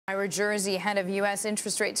Ira Jersey, head of U.S.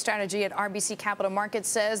 interest rate strategy at RBC Capital Markets,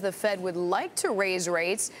 says the Fed would like to raise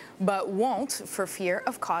rates, but won't for fear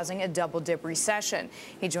of causing a double-dip recession.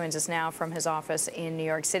 He joins us now from his office in New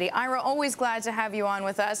York City. Ira, always glad to have you on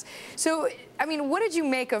with us. So, I mean, what did you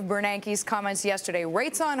make of Bernanke's comments yesterday?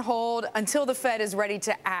 Rates on hold until the Fed is ready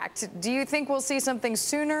to act. Do you think we'll see something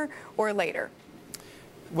sooner or later?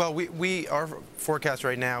 Well, our forecast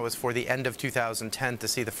right now is for the end of 2010 to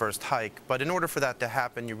see the first hike. But in order for that to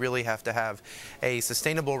happen, you really have to have a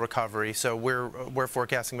sustainable recovery. So we're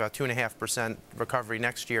forecasting about 2.5% recovery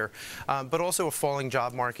next year, but also a falling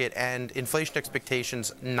job market and inflation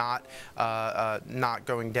expectations not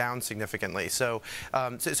going down significantly. So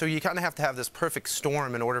you kind of have to have this perfect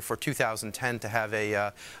storm in order for 2010 to have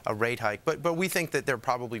a rate hike. But we think that there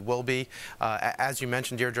probably will be. As you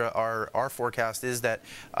mentioned, Deirdre, our forecast is that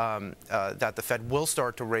that the Fed will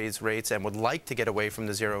start to raise rates and would like to get away from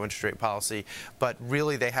the zero interest rate policy, but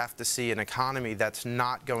really they have to see an economy that's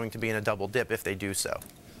not going to be in a double dip if they do so.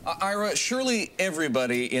 Ira, surely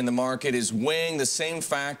everybody in the market is weighing the same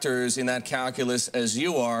factors in that calculus as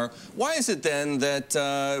you are. Why is it then that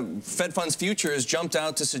Fed funds futures jumped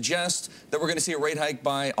out to suggest that we're going to see a rate hike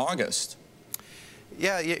by August?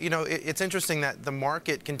 Yeah, you know, it's interesting that the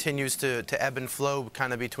market continues to ebb and flow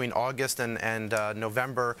kind of between August and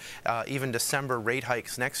November, even December rate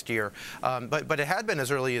hikes next year. But it had been as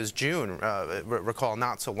early as June, recall,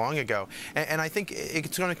 not so long ago. And I think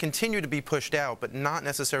it's going to continue to be pushed out, but not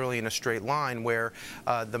necessarily in a straight line where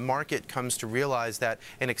the market comes to realize that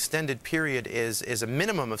an extended period is a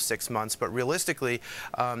minimum of 6 months, but realistically,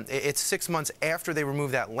 it's 6 months after they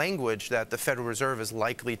remove that language that the Federal Reserve is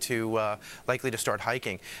likely to start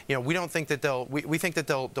hiking. You know, we don't think that we think that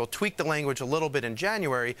they'll tweak the language a little bit in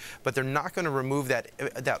January, but they're not going to remove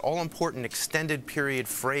that all-important extended period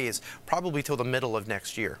phrase probably till the middle of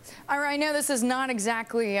next year. Ira, I know this is not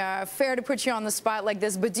exactly fair to put you on the spot like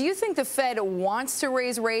this, but do you think the Fed wants to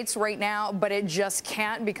raise rates right now, but it just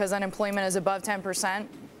can't because unemployment is above 10%?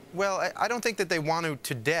 Well, I don't think that they want to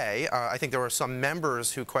today. I think there are some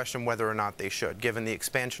members who question whether or not they should. Given the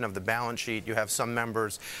expansion of the balance sheet, you have some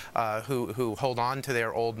members who hold on to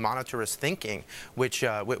their old monetarist thinking, which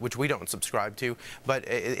we don't subscribe to. But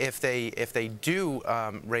if they do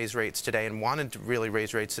raise rates today and wanted to really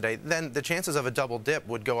raise rates today, then the chances of a double dip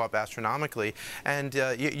would go up astronomically, and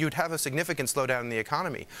you'd have a significant slowdown in the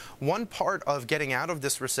economy. One part of getting out of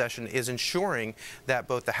this recession is ensuring that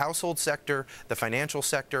both the household sector, the financial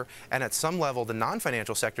sector, and at some level the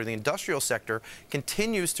non-financial sector, the industrial sector,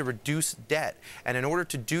 continues to reduce debt. And in order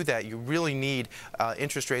to do that, you really need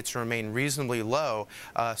interest rates to remain reasonably low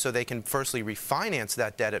so they can firstly refinance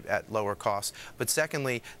that debt at lower costs, but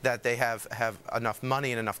secondly that they have enough money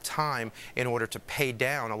and enough time in order to pay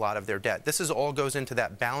down a lot of their debt. This all goes into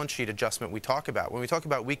that balance sheet adjustment we talk about. When we talk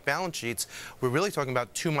about weak balance sheets, we're really talking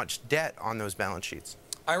about too much debt on those balance sheets.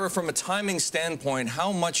 Ira, from a timing standpoint,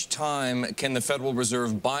 how much time can the Federal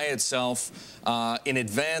Reserve buy itself in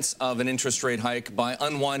advance of an interest rate hike by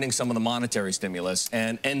unwinding some of the monetary stimulus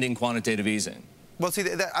and ending quantitative easing? Well, see,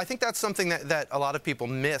 I think that's something that a lot of people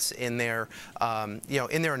miss in their,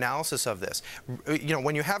 in their analysis of this. You know,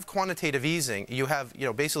 when you have quantitative easing, you have,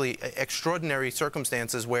 basically extraordinary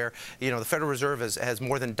circumstances where, the Federal Reserve has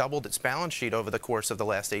more than doubled its balance sheet over the course of the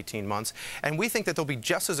last 18 months. And we think that they'll be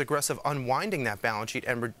just as aggressive unwinding that balance sheet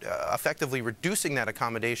and effectively reducing that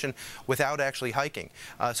accommodation without actually hiking.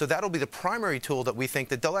 So that'll be the primary tool that we think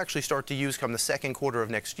that they'll actually start to use come the second quarter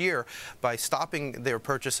of next year by stopping their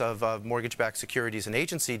purchase of mortgage-backed securities and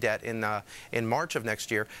agency debt in March of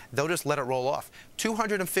next year. They'll just let it roll off.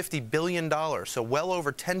 $250 billion, so well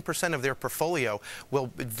over 10% of their portfolio,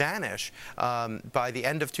 will vanish by the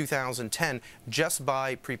end of 2010 just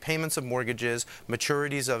by prepayments of mortgages,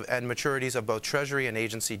 maturities of both Treasury and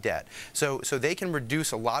agency debt. So they can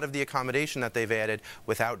reduce a lot of the accommodation that they've added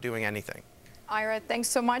without doing anything. Ira, thanks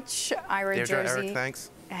so much. Ira Deirdre, Jersey, Erik, thanks.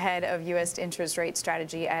 head of U.S. interest rate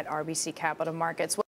strategy at RBC Capital Markets.